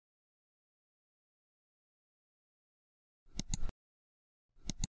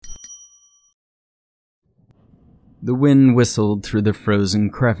The wind whistled through the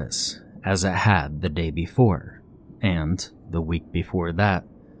frozen crevice, as it had the day before, and the week before that.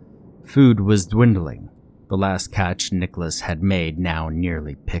 Food was dwindling, the last catch Nicholas had made now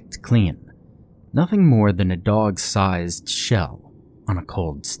nearly picked clean. Nothing more than a dog-sized shell on a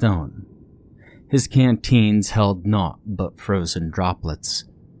cold stone. His canteens held naught but frozen droplets.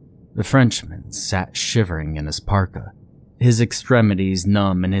 The Frenchman sat shivering in his parka, his extremities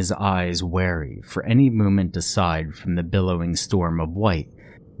numb and his eyes wary for any movement aside from the billowing storm of white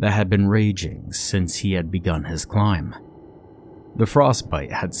that had been raging since he had begun his climb. The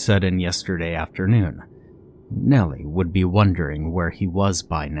frostbite had set in yesterday afternoon. Nellie would be wondering where he was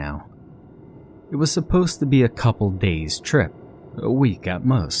by now. It was supposed to be a couple days' trip, a week at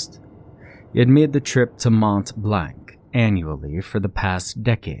most. He had made the trip to Mont Blanc annually for the past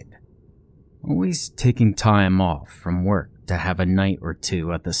decade, always taking time off from work to have a night or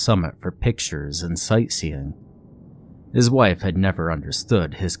two at the summit for pictures and sightseeing. His wife had never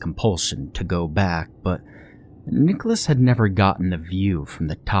understood his compulsion to go back, but Nicholas had never gotten the view from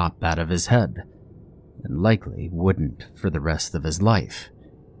the top out of his head, and likely wouldn't for the rest of his life,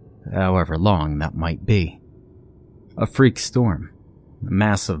 however long that might be. A freak storm, a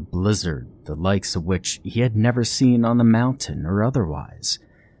massive blizzard, the likes of which he had never seen on the mountain or otherwise,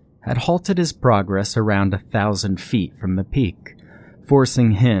 had halted his progress around 1,000 feet from the peak,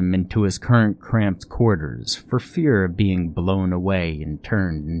 forcing him into his current cramped quarters for fear of being blown away and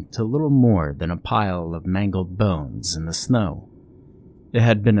turned into little more than a pile of mangled bones in the snow. It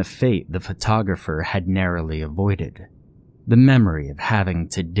had been a fate the photographer had narrowly avoided, the memory of having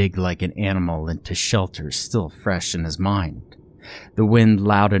to dig like an animal into shelter still fresh in his mind, the wind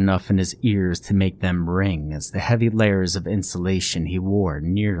loud enough in his ears to make them ring as the heavy layers of insulation he wore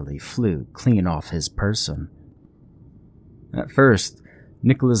nearly flew clean off his person. At first,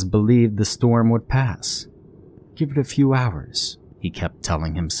 Nicholas believed the storm would pass. Give it a few hours, he kept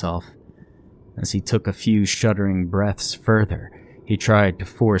telling himself. As he took a few shuddering breaths further, he tried to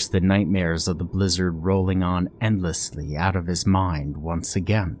force the nightmares of the blizzard rolling on endlessly out of his mind once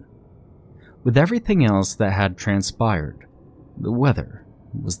again. With everything else that had transpired, the weather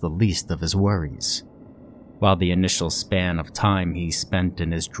was the least of his worries. While the initial span of time he spent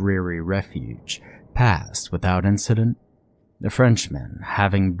in his dreary refuge passed without incident, the Frenchman,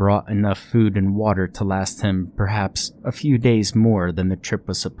 having brought enough food and water to last him perhaps a few days more than the trip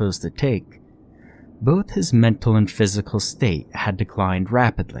was supposed to take, both his mental and physical state had declined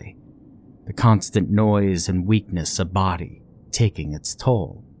rapidly, the constant noise and weakness of body taking its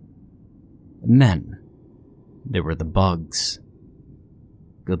toll. And then there were the bugs.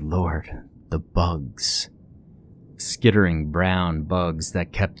 Good Lord, the bugs. Skittering brown bugs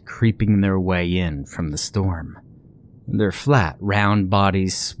that kept creeping their way in from the storm. Their flat, round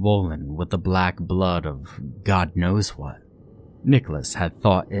bodies swollen with the black blood of God knows what. Nicholas had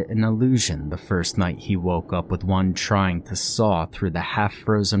thought it an illusion the first night he woke up with one trying to saw through the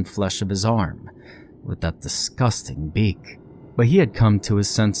half-frozen flesh of his arm with that disgusting beak. But he had come to his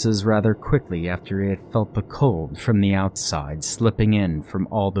senses rather quickly after he had felt the cold from the outside slipping in from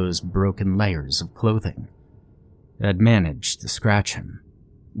all those broken layers of clothing. It had managed to scratch him,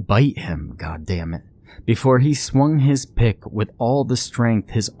 bite him, goddammit, before he swung his pick with all the strength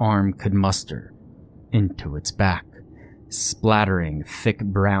his arm could muster into its back, splattering thick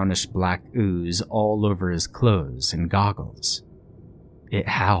brownish black ooze all over his clothes and goggles. It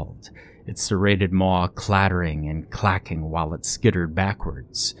howled, its serrated maw clattering and clacking while it skittered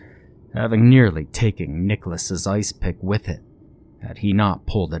backwards, having nearly taken Nicholas's ice pick with it, had he not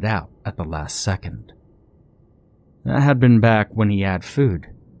pulled it out at the last second. That had been back when he had food.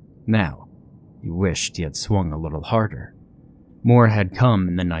 Now, he wished he had swung a little harder. More had come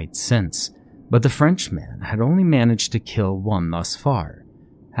in the night since, but the Frenchman had only managed to kill one thus far,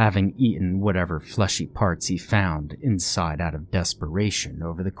 having eaten whatever fleshy parts he found inside out of desperation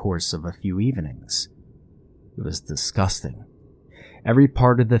over the course of a few evenings. It was disgusting. Every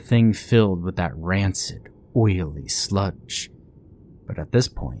part of the thing filled with that rancid, oily sludge. But at this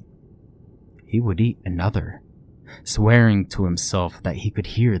point, he would eat another, swearing to himself that he could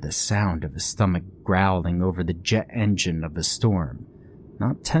hear the sound of his stomach growling over the jet engine of the storm,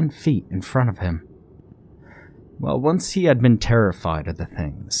 not 10 feet in front of him. Well, once he had been terrified of the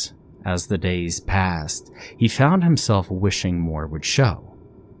things, as the days passed, he found himself wishing more would show,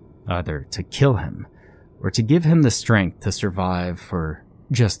 either to kill him or to give him the strength to survive for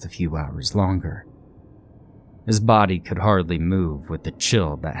just a few hours longer. His body could hardly move with the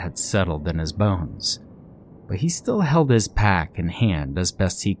chill that had settled in his bones, but he still held his pack in hand as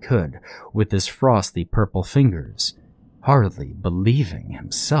best he could with his frosty purple fingers, hardly believing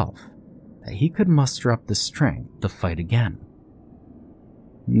himself that he could muster up the strength to fight again.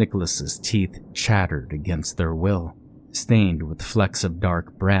 Nicholas's teeth chattered against their will, stained with flecks of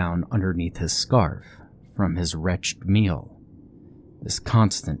dark brown underneath his scarf from his wretched meal, this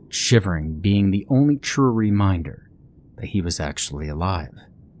constant shivering being the only true reminder that he was actually alive.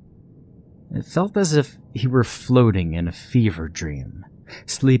 It felt as if he were floating in a fever dream,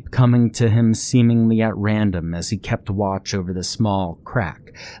 sleep coming to him seemingly at random as he kept watch over the small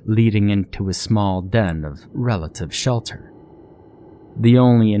crack leading into a small den of relative shelter. The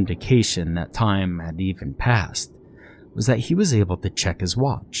only indication that time had even passed was that he was able to check his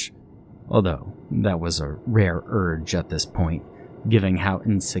watch, although that was a rare urge at this point, given how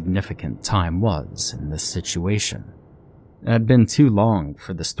insignificant time was in this situation. It had been too long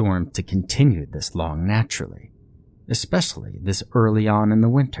for the storm to continue this long naturally, especially this early on in the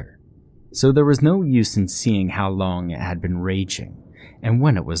winter, so there was no use in seeing how long it had been raging and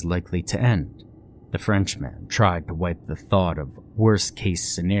when it was likely to end. The Frenchman tried to wipe the thought of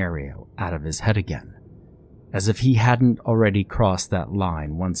worst-case scenario out of his head again, as if he hadn't already crossed that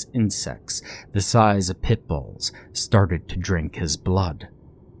line once insects the size of pit bulls started to drink his blood.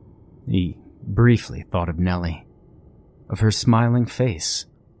 He briefly thought of Nellie, of her smiling face,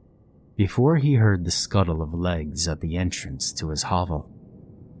 before he heard the scuttle of legs at the entrance to his hovel.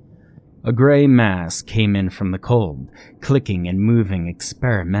 A gray mass came in from the cold, clicking and moving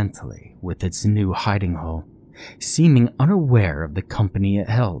experimentally with its new hiding hole, seeming unaware of the company it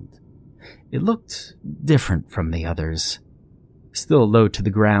held. It looked different from the others, still low to the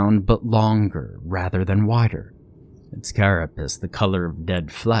ground but longer rather than wider, its carapace the color of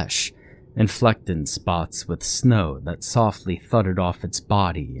dead flesh, and flecked in spots with snow that softly thudded off its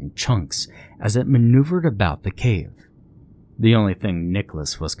body in chunks as it maneuvered about the cave. The only thing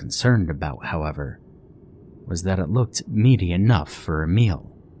Nicholas was concerned about, however, was that it looked meaty enough for a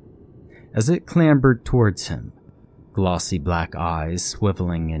meal. As it clambered towards him, glossy black eyes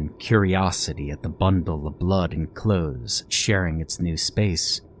swiveling in curiosity at the bundle of blood and clothes sharing its new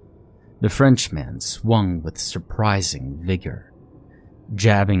space, the Frenchman swung with surprising vigor,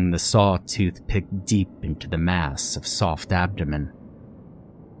 jabbing the saw-tooth pick deep into the mass of soft abdomen.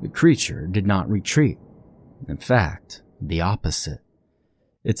 The creature did not retreat. In fact, the opposite.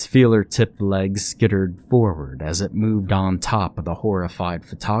 Its feeler-tipped legs skittered forward as it moved on top of the horrified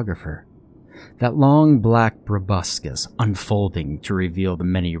photographer, that long black proboscis unfolding to reveal the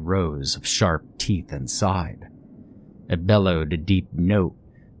many rows of sharp teeth inside. It bellowed a deep note,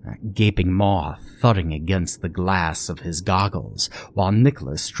 that gaping maw thudding against the glass of his goggles, while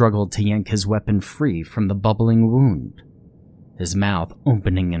Nicholas struggled to yank his weapon free from the bubbling wound, his mouth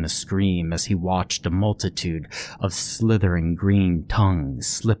opening in a scream as he watched a multitude of slithering green tongues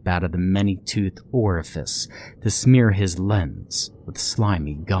slip out of the many-toothed orifice to smear his lens with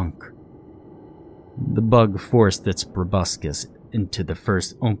slimy gunk. The bug forced its proboscis into the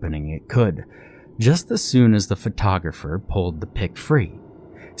first opening it could, just as soon as the photographer pulled the pick free,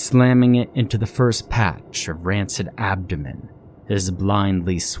 slamming it into the first patch of rancid abdomen his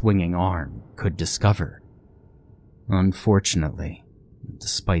blindly swinging arm could discover. Unfortunately,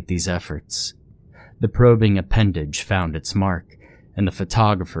 despite these efforts, the probing appendage found its mark, and the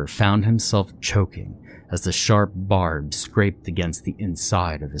photographer found himself choking as the sharp barb scraped against the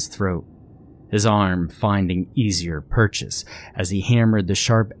inside of his throat, his arm finding easier purchase as he hammered the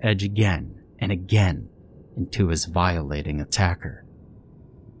sharp edge again and again into his violating attacker.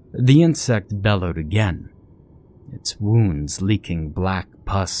 The insect bellowed again, its wounds leaking black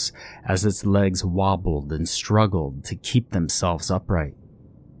pus as its legs wobbled and struggled to keep themselves upright.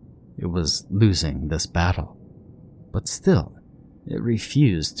 It was losing this battle, but still, it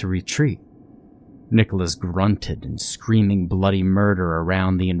refused to retreat. Nicholas grunted in screaming bloody murder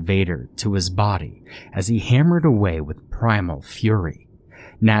around the invader to his body as he hammered away with primal fury,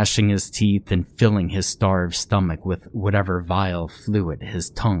 gnashing his teeth and filling his starved stomach with whatever vile fluid his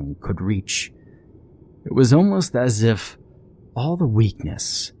tongue could reach. It was almost as if all the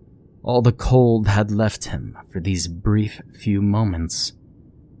weakness, all the cold had left him for these brief few moments,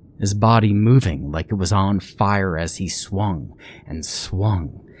 his body moving like it was on fire as he swung and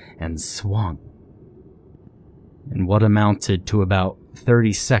swung and swung. In what amounted to about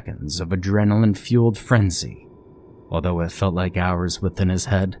 30 seconds of adrenaline-fueled frenzy, although it felt like hours within his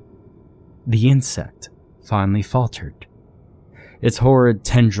head, the insect finally faltered, its horrid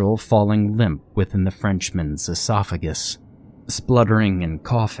tendril falling limp within the Frenchman's esophagus. Spluttering and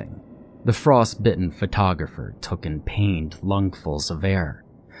coughing, the frost-bitten photographer took in pained lungfuls of air,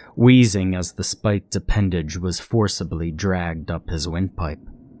 wheezing as the spiked appendage was forcibly dragged up his windpipe.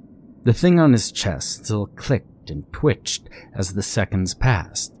 The thing on his chest still clicked and twitched as the seconds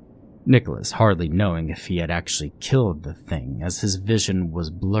passed, Nicholas hardly knowing if he had actually killed the thing, as his vision was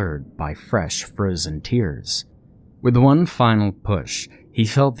blurred by fresh frozen tears. With one final push, he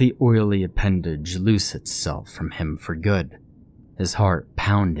felt the oily appendage loose itself from him for good, his heart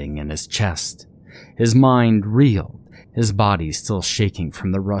pounding in his chest. His mind reeled, his body still shaking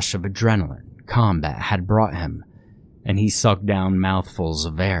from the rush of adrenaline combat had brought him, and he sucked down mouthfuls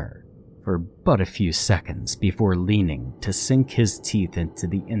of air for but a few seconds before leaning to sink his teeth into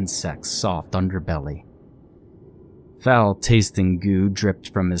the insect's soft underbelly. Foul-tasting goo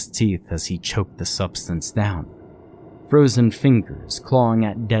dripped from his teeth as he choked the substance down, frozen fingers clawing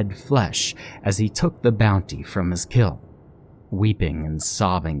at dead flesh as he took the bounty from his kill, weeping and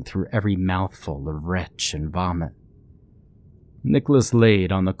sobbing through every mouthful of retch and vomit. Nicholas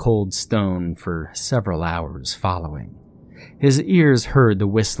laid on the cold stone for several hours following. His ears heard the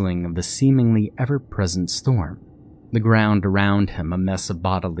whistling of the seemingly ever-present storm, the ground around him a mess of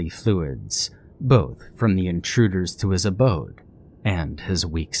bodily fluids, both from the intruders to his abode and his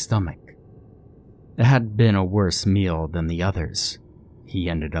weak stomach. It had been a worse meal than the others, he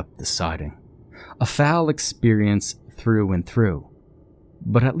ended up deciding. A foul experience through and through,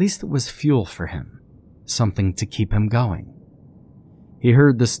 but at least it was fuel for him, something to keep him going. He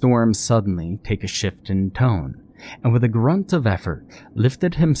heard the storm suddenly take a shift in tone, and with a grunt of effort,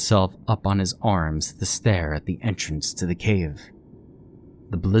 lifted himself up on his arms to stare at the entrance to the cave.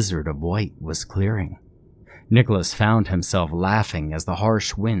 The blizzard of white was clearing. Nicholas found himself laughing as the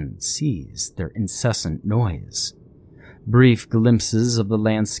harsh wind ceased their incessant noise, brief glimpses of the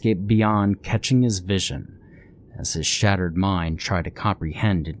landscape beyond catching his vision as his shattered mind tried to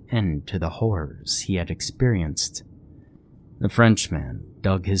comprehend an end to the horrors he had experienced. The Frenchman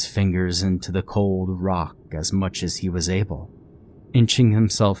dug his fingers into the cold rock as much as he was able, inching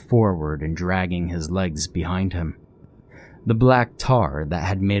himself forward and dragging his legs behind him. The black tar that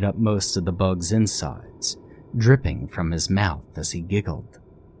had made up most of the bug's insides dripping from his mouth as he giggled,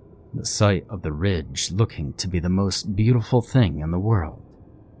 the sight of the ridge looking to be the most beautiful thing in the world.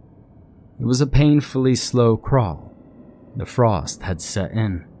 It was a painfully slow crawl. The frost had set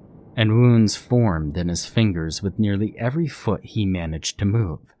in, and wounds formed in his fingers with nearly every foot he managed to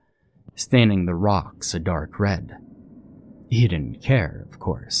move, staining the rocks a dark red. He didn't care, of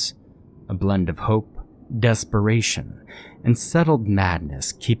course. A blend of hope, desperation, and settled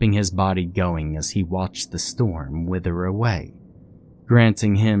madness keeping his body going as he watched the storm wither away,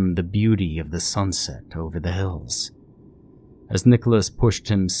 granting him the beauty of the sunset over the hills. As Nicholas pushed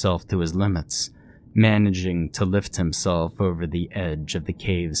himself to his limits, managing to lift himself over the edge of the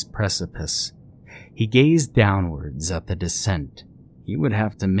cave's precipice, he gazed downwards at the descent he would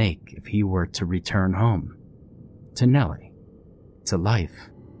have to make if he were to return home, to Nellie, to life.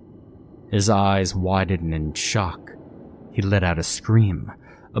 His eyes widened in shock. He let out a scream,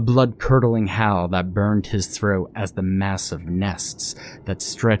 a blood-curdling howl that burned his throat as the massive nests that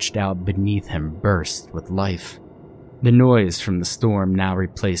stretched out beneath him burst with life. The noise from the storm now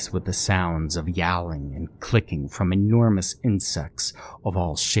replaced with the sounds of yowling and clicking from enormous insects of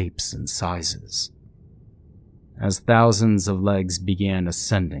all shapes and sizes. As thousands of legs began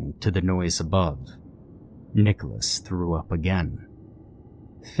ascending to the noise above, Nicholas threw up again,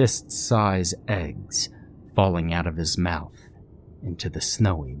 fist-size eggs falling out of his mouth into the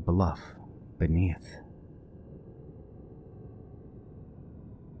snowy bluff beneath.